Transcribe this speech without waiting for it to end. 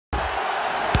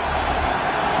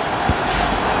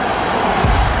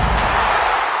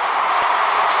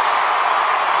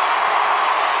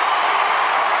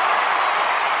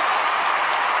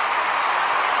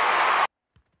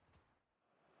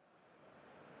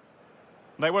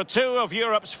They were two of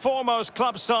Europe's foremost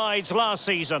club sides last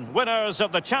season, winners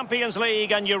of the Champions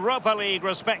League and Europa League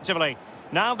respectively.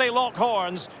 Now they lock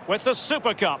horns with the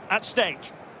Super Cup at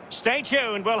stake. Stay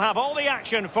tuned, we'll have all the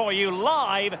action for you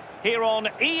live here on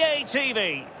EA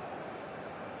TV.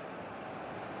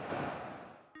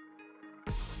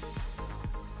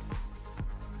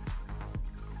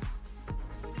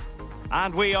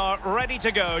 And we are ready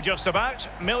to go, just about.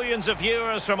 Millions of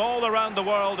viewers from all around the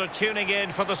world are tuning in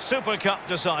for the Super Cup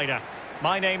decider.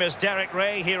 My name is Derek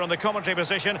Ray, here on the commentary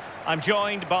position. I'm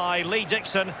joined by Lee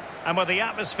Dixon, and with the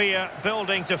atmosphere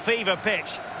building to fever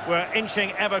pitch, we're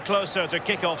inching ever closer to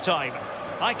kick-off time.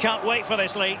 I can't wait for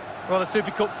this, Lee. Well, the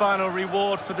Super Cup final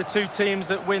reward for the two teams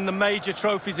that win the major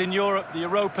trophies in Europe, the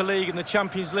Europa League and the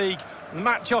Champions League. The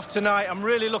match off tonight, I'm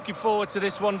really looking forward to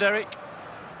this one, Derek.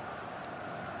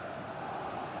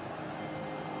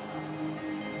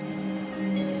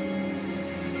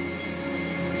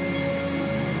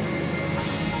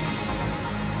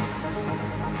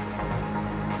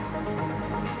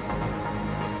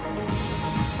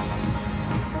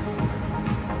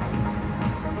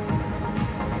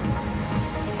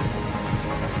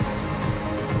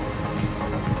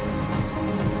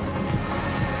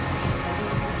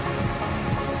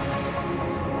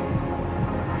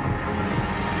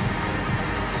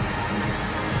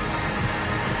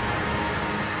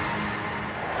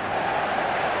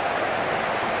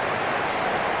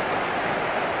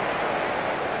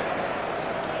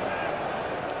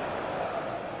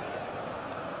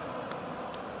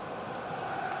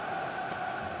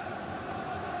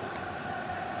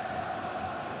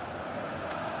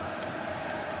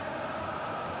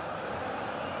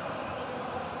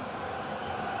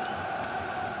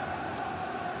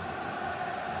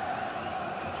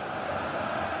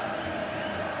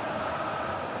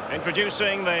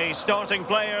 Introducing the starting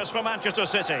players for Manchester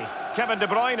City. Kevin De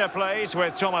Bruyne plays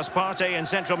with Thomas Partey in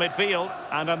central midfield.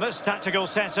 And in this tactical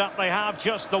setup, they have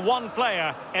just the one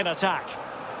player in attack.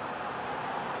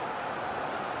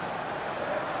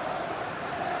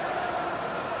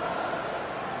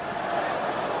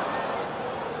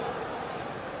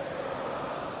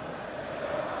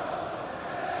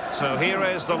 So here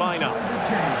is the lineup.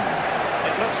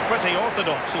 It looks pretty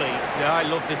orthodox, Lee. Yeah, I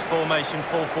love this formation,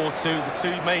 4-4-2. The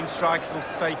two main strikers will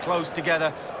stay close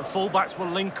together. The full-backs will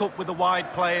link up with the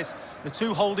wide players. The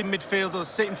two holding midfielders will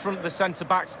sit in front of the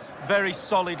centre-backs. Very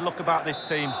solid look about this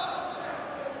team.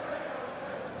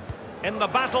 In the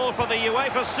battle for the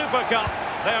UEFA Super Cup,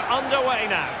 they're underway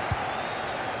now.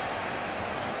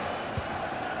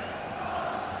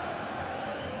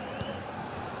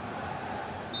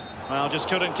 Well, just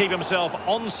couldn't keep himself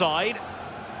onside.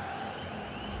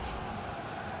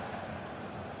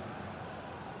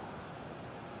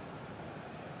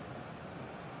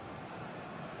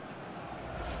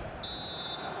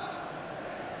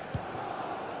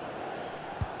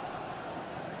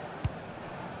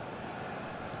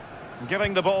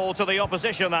 Giving the ball to the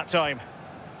opposition that time.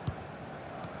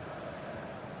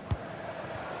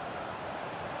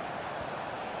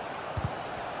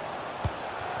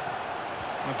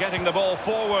 Well, getting the ball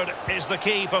forward is the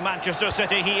key for Manchester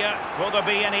City here. Will there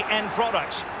be any end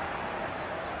product?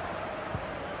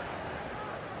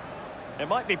 It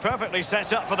might be perfectly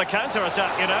set up for the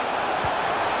counter-attack, you know.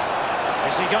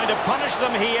 Is he going to punish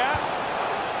them here?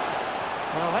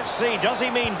 Well, let's see. Does he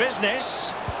mean business?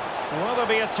 Will there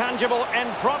be a tangible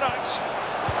end product?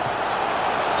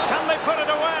 Can they put it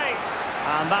away?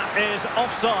 And that is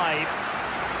offside.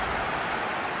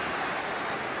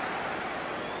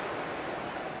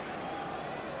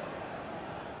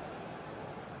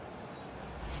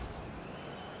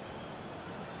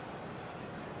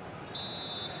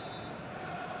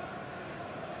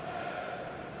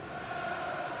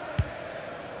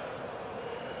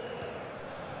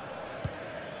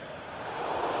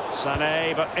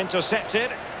 Sané, but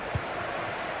intercepted.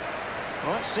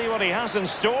 Well, let's see what he has in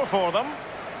store for them.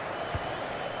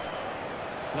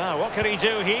 Now, what can he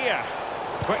do here?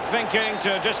 Quick thinking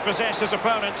to dispossess his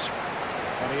opponent.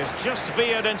 And he has just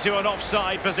veered into an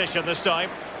offside position this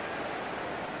time.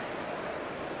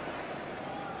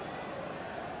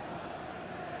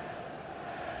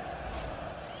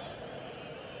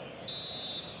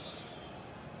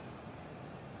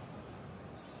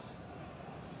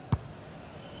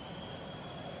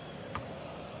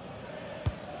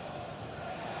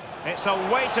 It's a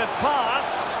weighted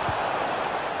pass.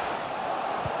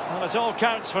 Well, it all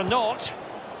counts for naught.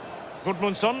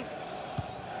 Gudmundsson.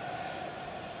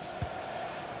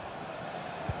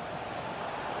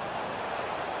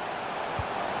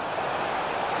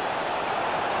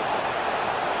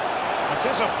 It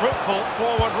is a fruitful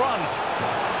forward run.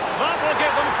 That will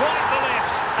give them quite the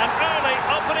lift.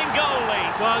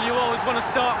 Well, you always want to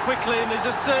start quickly, and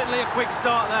there's certainly a quick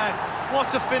start there.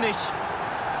 What a finish.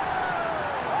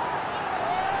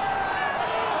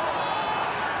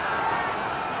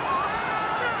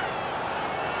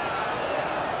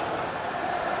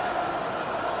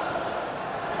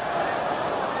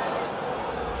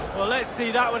 Well, let's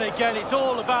see that one again. It's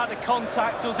all about the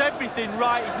contact, does everything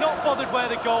right. He's not bothered where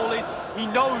the goal is. He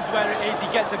knows where it is. He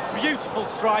gets a beautiful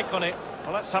strike on it.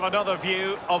 Well, let's have another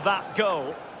view of that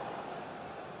goal.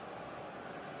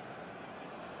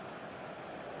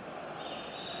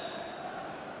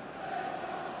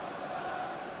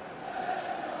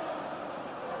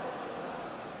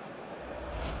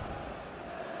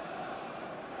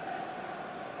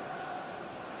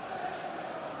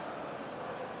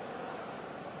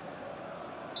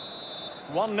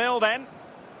 One 0 then.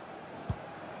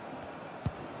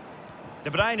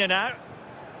 De Bruyne now.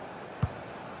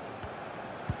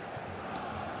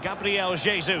 Gabriel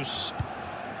Jesus.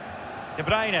 De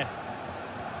Bruyne.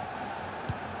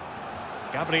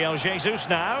 Gabriel Jesus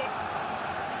now.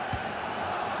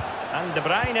 And De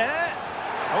Bruyne.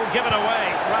 Oh, given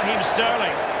away. Raheem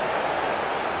Sterling.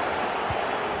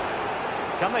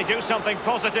 Can they do something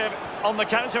positive on the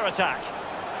counter-attack?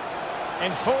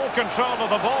 In full control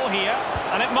of the ball here,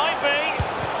 and it might be.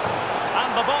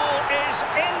 And the ball is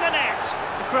in the net.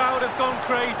 The crowd have gone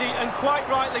crazy, and quite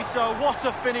rightly so. What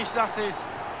a finish that is.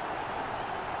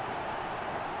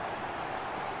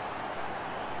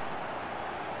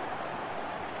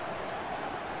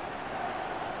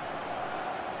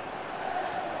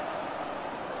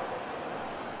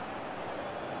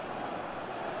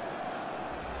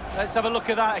 Let's have a look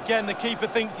at that again. The keeper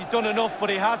thinks he's done enough, but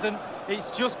he hasn't.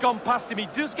 It's just gone past him. He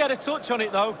does get a touch on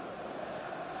it, though.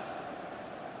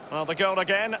 Well, the goal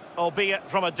again, albeit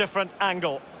from a different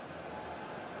angle.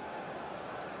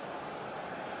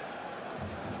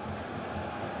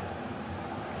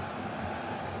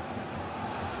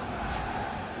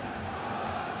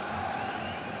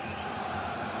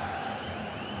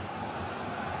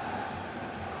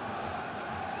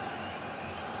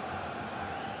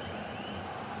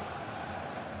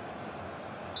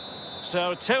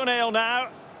 So 2-0 now.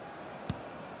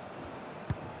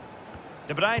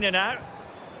 De Bruyne now.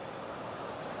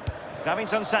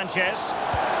 Davinson Sanchez.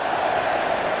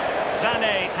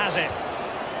 Sané has it.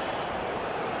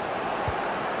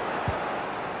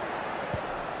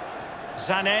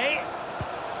 Sané.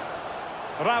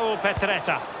 Raul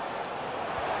Petretta.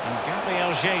 And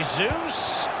Gabriel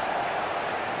Jesus.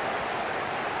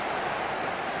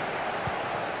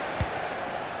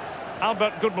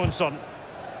 Albert Gudmundsson.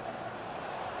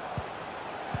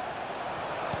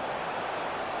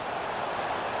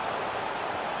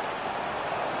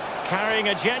 Carrying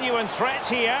a genuine threat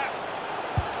here.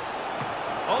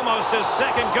 Almost his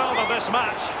second goal of this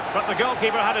match, but the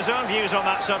goalkeeper had his own views on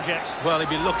that subject. Well, he'd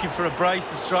be looking for a brace,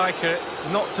 the striker,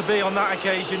 not to be on that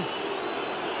occasion.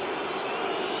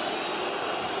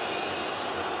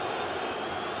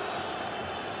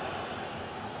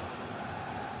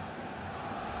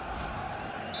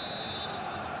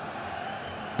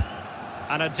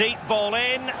 And a deep ball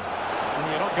in.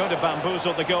 And you're not going to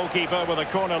bamboozle the goalkeeper with a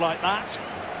corner like that.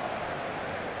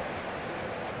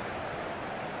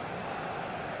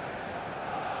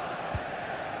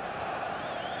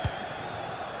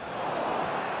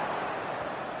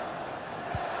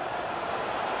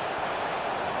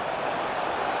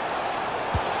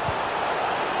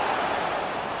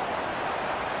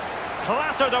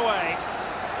 Clattered away.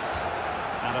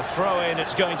 And a throw-in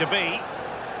it's going to be.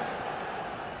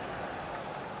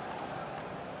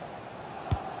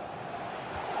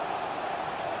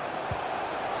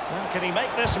 Well, can he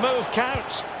make this move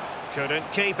count? Couldn't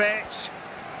keep it.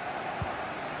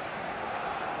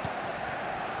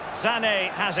 Sané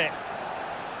has it.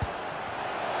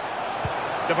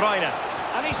 De Bruyne.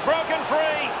 And he's broken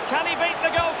free. Can he beat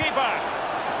the goalkeeper?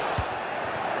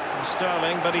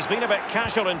 Sterling, but he's been a bit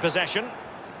casual in possession.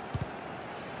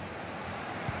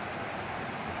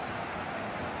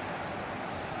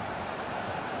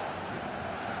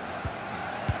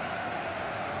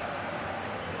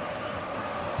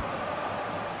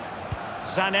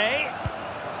 Sané.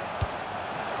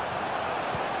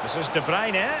 This is De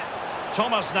Bruyne.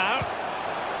 Thomas now.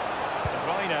 De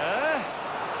Bruyne.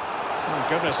 Oh,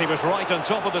 goodness, he was right on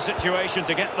top of the situation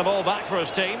to get the ball back for his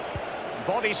team.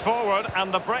 Bodies forward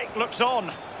and the break looks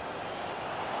on.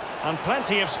 And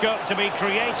plenty of scope to be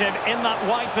creative in that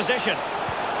wide position.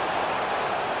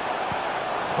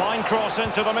 Fine cross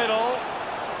into the middle.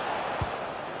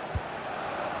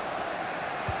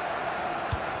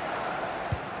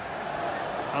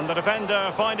 And the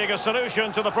defender finding a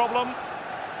solution to the problem.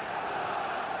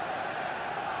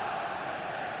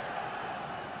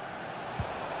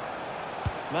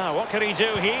 Now, what can he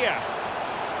do here?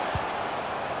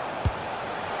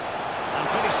 And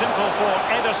pretty simple for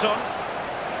Ederson.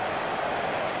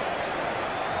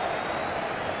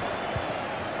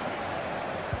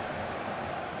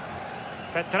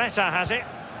 Petretta has it.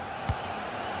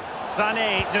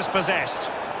 Sané dispossessed.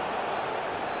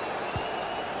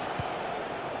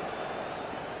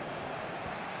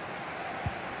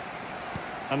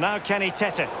 And now Kenny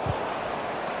Tete.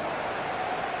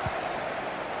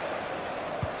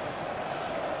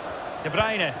 De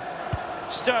Bruyne.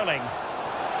 Sterling.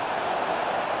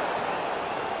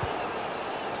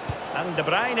 And De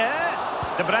Bruyne.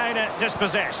 De Bruyne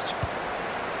dispossessed.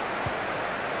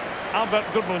 Albert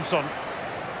Gudmundsson.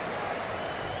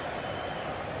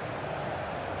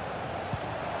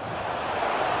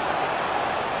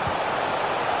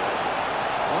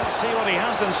 Let's see what he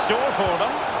has in store for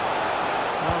them.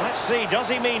 Well, let's see, does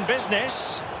he mean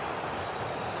business?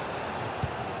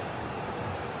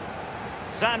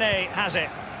 Sané has it.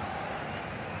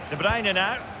 De Bruyne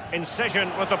now.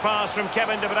 Incision with the pass from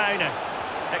Kevin De Bruyne.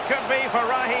 It could be for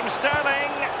Raheem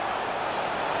Sterling.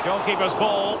 Goalkeeper's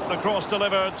ball, the cross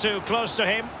delivered too close to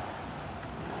him.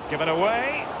 Given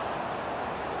away.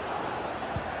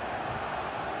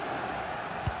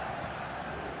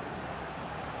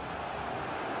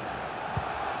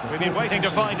 We've been waiting to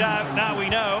find out, now we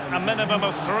know, a minimum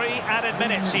of 3 added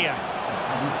minutes here.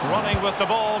 Running with the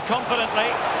ball confidently.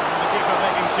 And the keeper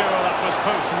making sure that was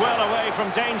pushed well away from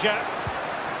danger.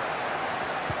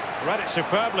 Read it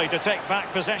superbly to take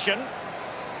back possession.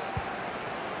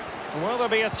 Will there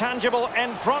be a tangible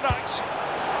end product?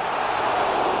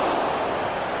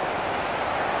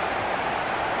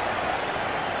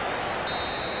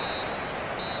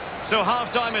 So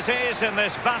half-time it is in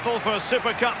this battle for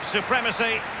Super Cup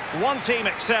supremacy. One team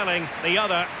excelling, the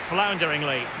other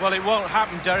flounderingly. Well, it won't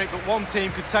happen, Derek, but one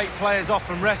team could take players off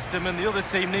and rest them, and the other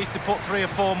team needs to put 3 or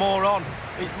 4 more on.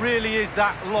 It really is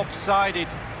that lopsided.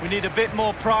 We need a bit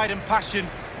more pride and passion.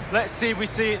 Let's see if we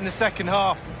see it in the second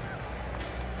half.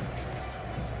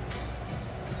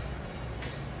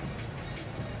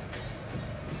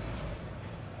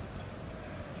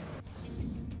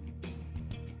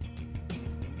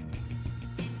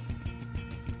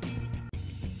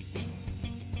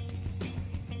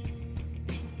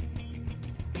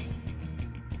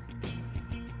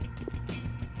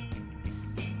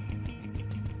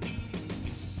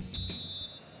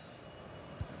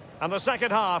 And the second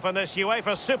half in this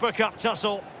UEFA Super Cup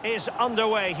tussle is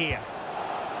underway here.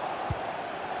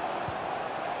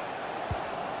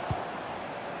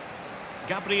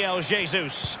 Gabriel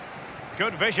Jesus.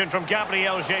 Good vision from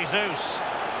Gabriel Jesus.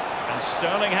 And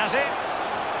Sterling has it.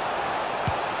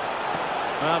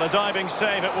 Well, a diving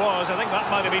save it was. I think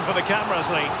that might have been for the cameras,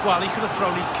 Lee. Well, he could have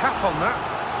thrown his cap on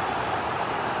that.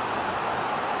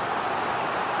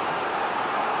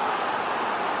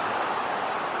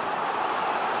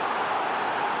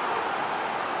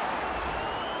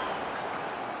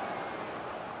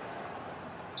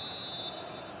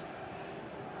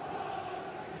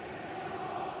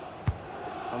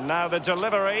 And now the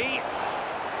delivery.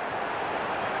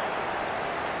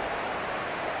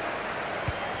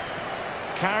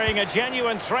 Carrying a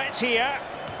genuine threat here.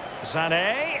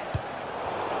 Sané.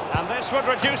 And this would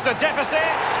reduce the deficit.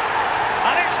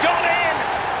 And it's gone in!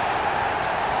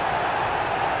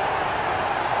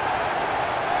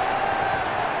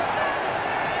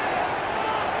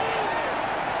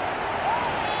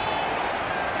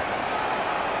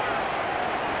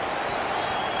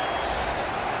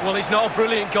 Well, it's not a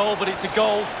brilliant goal, but it's a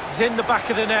goal. It's in the back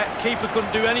of the net. Keeper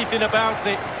couldn't do anything about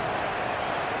it.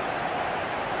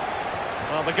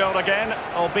 Well, the goal again,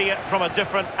 albeit from a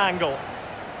different angle.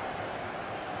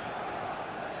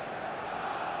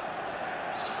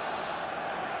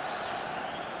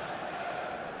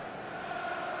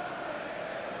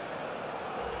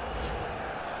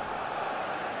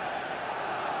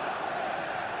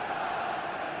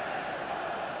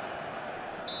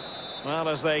 Well,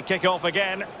 as they kick off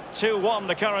again, 2-1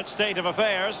 the current state of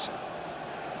affairs.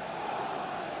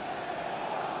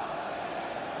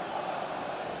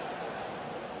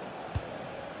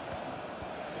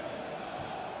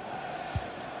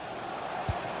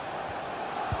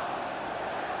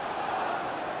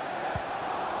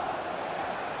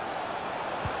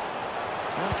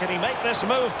 Well, can he make this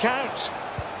move count?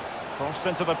 Crossed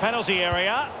into the penalty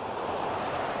area.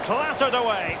 Clattered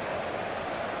away.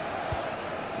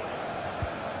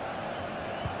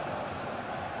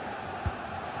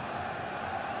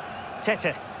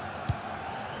 Tete.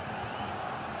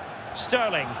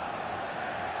 Sterling.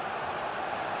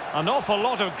 An awful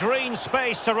lot of green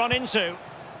space to run into.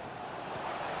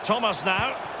 Thomas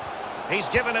now. He's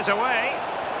given it away.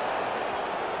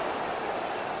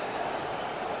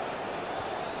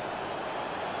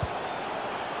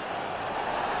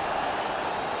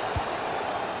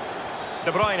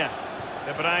 De Bruyne.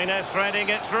 De Bruyne threading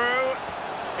it through.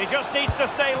 He just needs to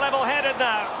stay level-headed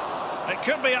now. It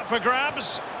could be up for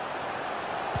grabs.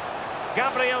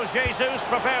 Gabriel Jesus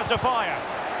prepared to fire.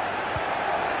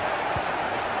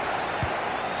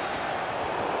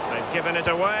 They've given it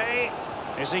away.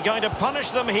 Is he going to punish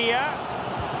them here?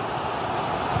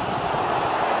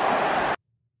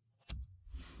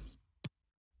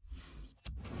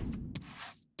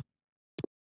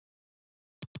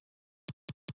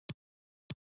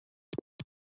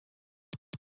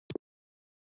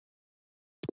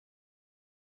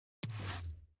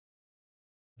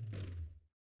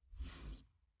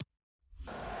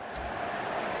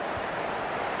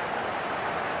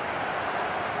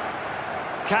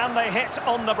 Can they hit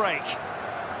on the break?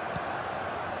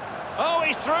 Oh,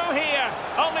 he's through here.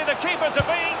 Only the keeper to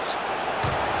beat.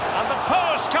 And the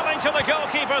post coming to the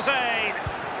goalkeeper's aid.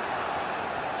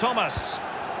 Thomas.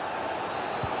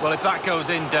 Well, if that goes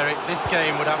in, Derek, this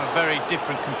game would have a very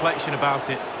different complexion about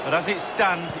it. But as it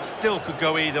stands, it still could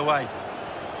go either way.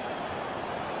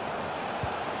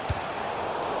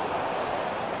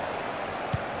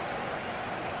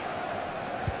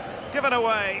 Given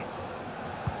away.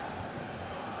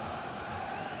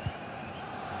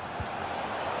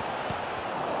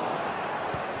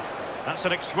 That's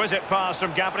an exquisite pass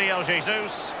from Gabriel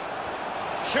Jesus.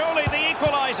 Surely the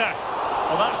equaliser.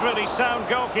 Well, that's really sound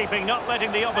goalkeeping, not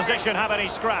letting the opposition have any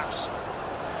scraps.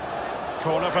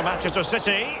 Corner for Manchester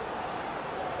City.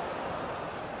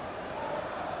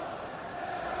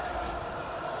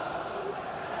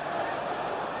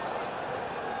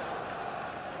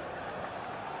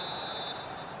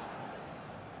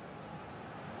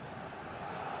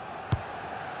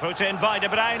 Put in by De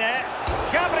Bruyne.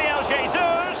 Gabriel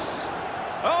Jesus.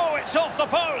 Oh, it's off the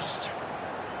post.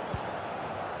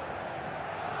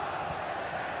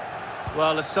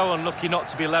 Well, they're so unlucky not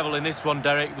to be level in this one,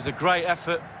 Derek. It was a great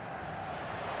effort.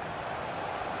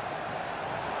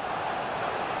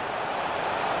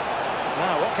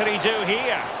 Now, what can he do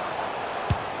here?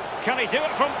 Can he do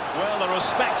it from... Well, a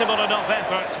respectable enough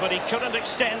effort, but he couldn't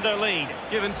extend their lead.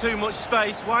 Given too much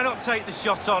space, why not take the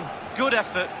shot on? Good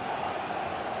effort.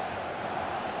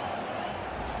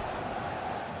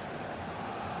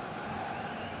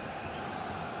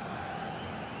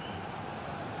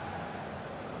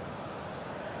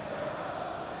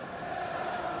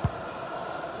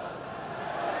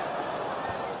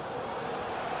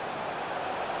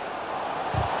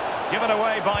 Given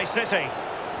away by City.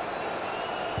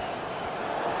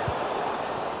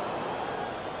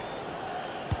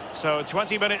 So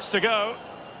 20 minutes to go.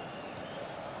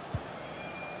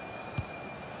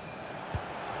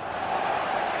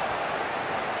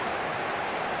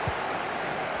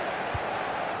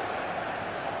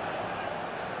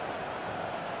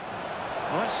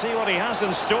 Let's see what he has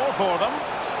in store for them.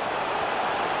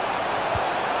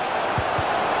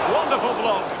 Wonderful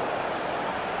block.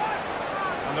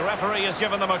 And the referee has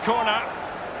given them a corner.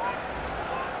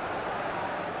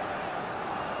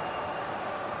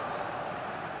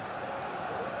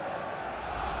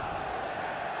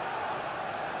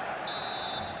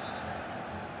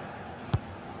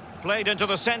 Played into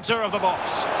the centre of the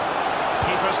box.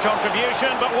 Keeper's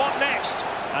contribution, but what next?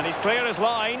 And he's clear as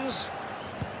lines.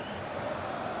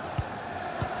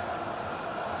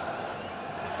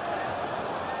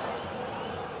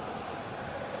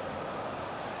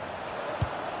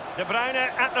 De Bruyne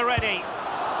at the ready.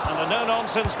 And a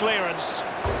no-nonsense clearance.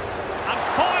 And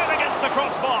fired against the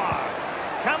crossbar.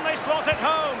 Can they slot it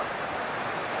home?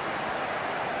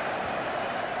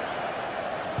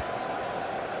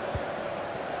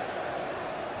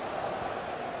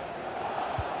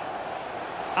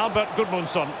 Albert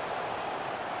Gudmundsson.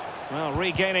 Well,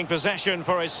 regaining possession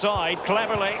for his side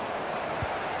cleverly.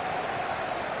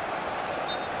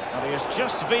 And he has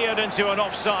just veered into an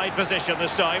offside position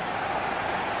this time.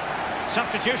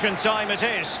 Substitution time it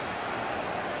is.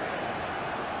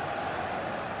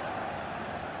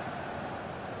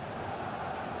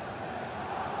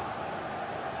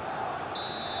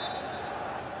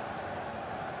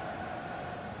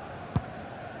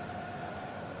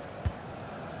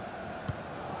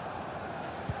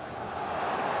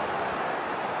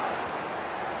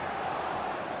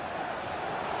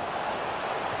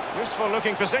 Useful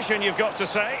looking position, you've got to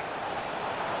say.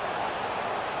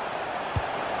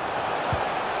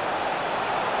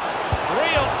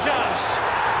 Real chance.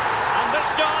 And this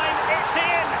time, it's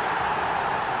in.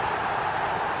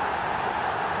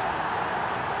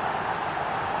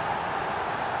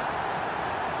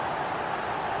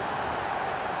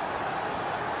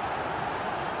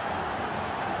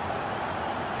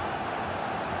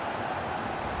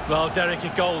 Well, Derek,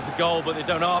 a goal's a goal, but they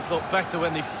don't half look better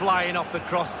when they're flying off the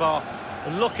crossbar.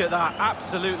 And look at that,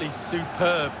 absolutely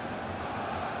superb.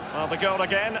 Well, the goal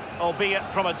again, albeit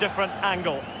from a different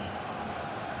angle.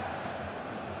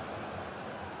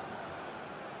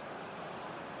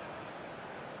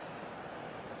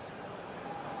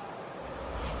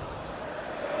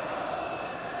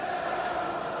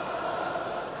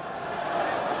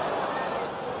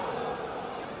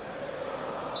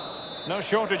 No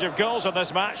shortage of goals in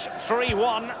this match.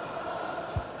 3-1.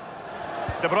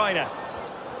 De Bruyne.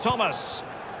 Thomas.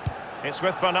 It's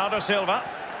with Bernardo Silva.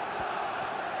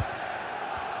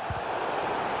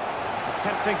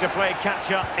 Attempting to play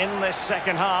catch-up in this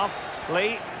second half.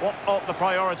 Lee, what ought the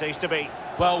priorities to be?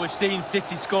 Well, we've seen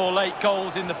City score late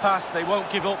goals in the past. They won't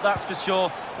give up, that's for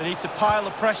sure. They need to pile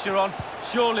the pressure on.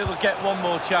 Surely they'll get one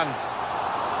more chance.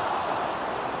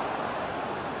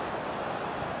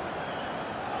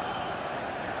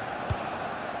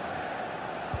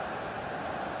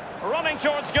 Running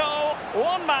towards goal,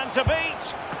 one man to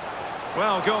beat.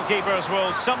 Well, goalkeepers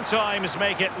will sometimes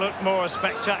make it look more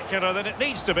spectacular than it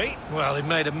needs to be. Well, he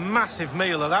made a massive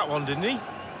meal of that one, didn't he?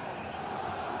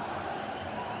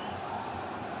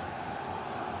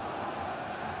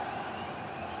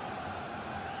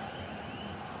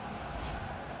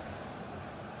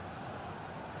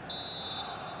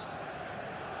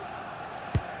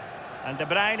 And De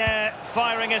Bruyne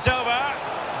firing it over.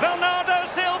 Bernardo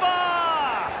Silva!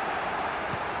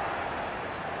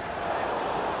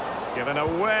 Given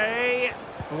away.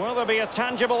 Will there be a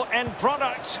tangible end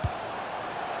product?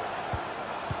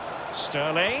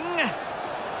 Sterling.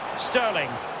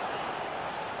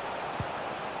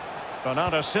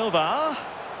 Bernardo Silva.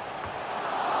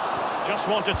 Just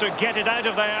wanted to get it out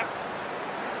of there.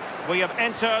 We have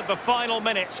entered the final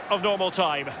minute of normal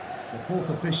time. The fourth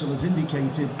official has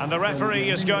indicated... And the referee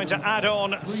is going to add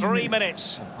on 3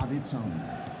 minutes. Added time.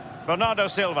 Bernardo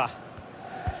Silva.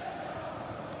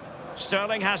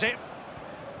 Sterling has it.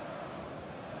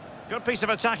 Good piece of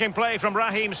attacking play from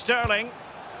Raheem Sterling.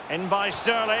 In by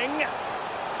Sterling.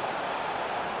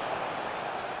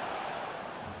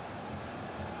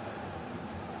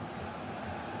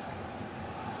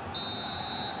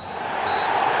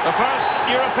 The first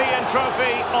European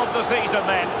trophy of the season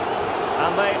then.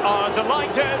 And they are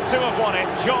delighted to have won it.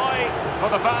 Joy for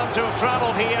the fans who have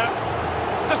travelled here.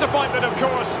 Disappointment, of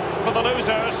course, for the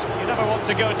losers. You never want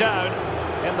to go down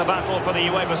in the battle for the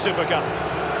UEFA Super Cup.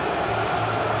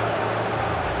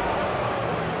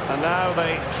 And now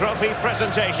the trophy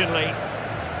presentation, Lee.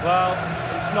 Well,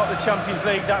 it's not the Champions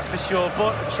League, that's for sure,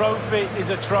 but a trophy is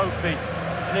a trophy.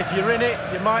 And if you're in it,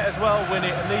 you might as well win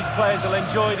it. And these players will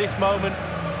enjoy this moment,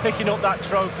 picking up that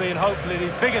trophy, and hopefully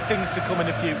there's bigger things to come in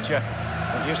the future.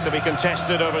 It used to be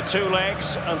contested over 2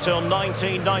 legs until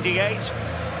 1998.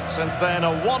 Since then,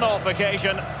 a one-off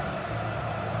occasion.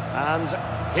 And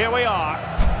here we are.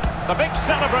 The big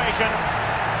celebration.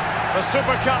 The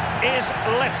Super Cup is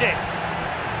lifted.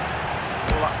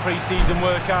 All that pre-season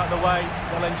work out of the way.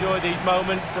 They'll enjoy these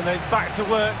moments, and then it's back to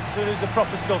work as soon as the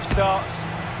proper stuff starts.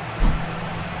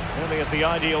 Really is the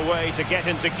ideal way to get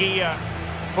into gear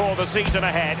for the season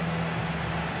ahead.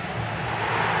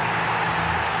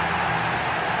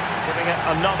 Giving it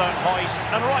another hoist,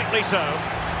 and rightly so.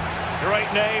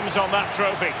 Great names on that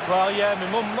trophy. Well, yeah, my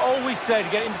mum always said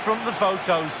get in front of the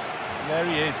photos. And there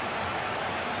he is.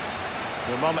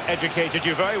 Your mum educated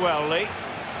you very well, Lee.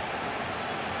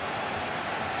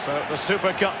 So, the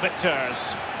Super Cup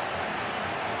victors.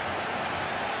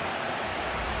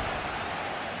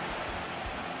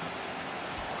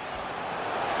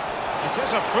 It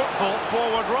is a fruitful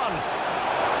forward run.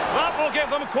 That will give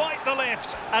them quite the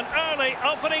lift. An early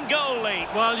opening goal, Lee.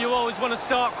 Well, you always want to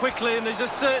start quickly, and there's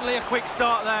certainly a quick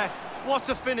start there. What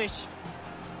a finish.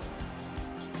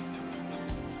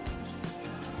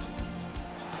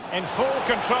 In full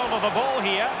control of the ball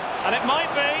here, and it might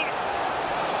be.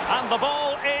 And the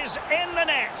ball is in the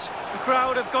net. The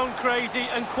crowd have gone crazy,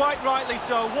 and quite rightly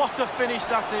so. What a finish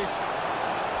that is.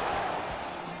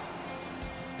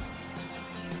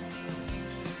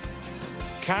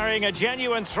 Carrying a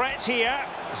genuine threat here,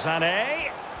 Sané.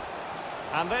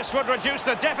 And this would reduce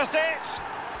the deficit.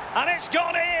 And it's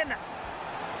gone in.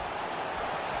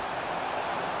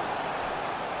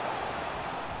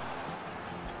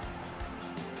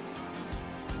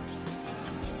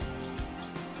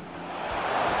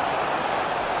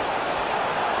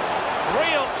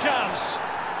 Real chance.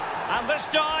 And this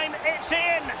time it's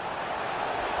in.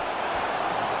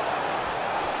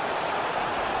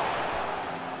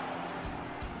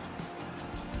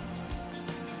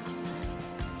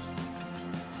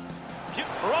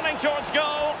 Running towards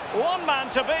goal, one man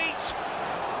to beat.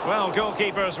 Well,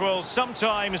 goalkeepers will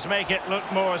sometimes make it look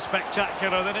more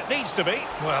spectacular than it needs to be.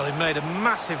 Well, he made a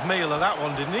massive meal of that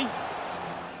one, didn't he?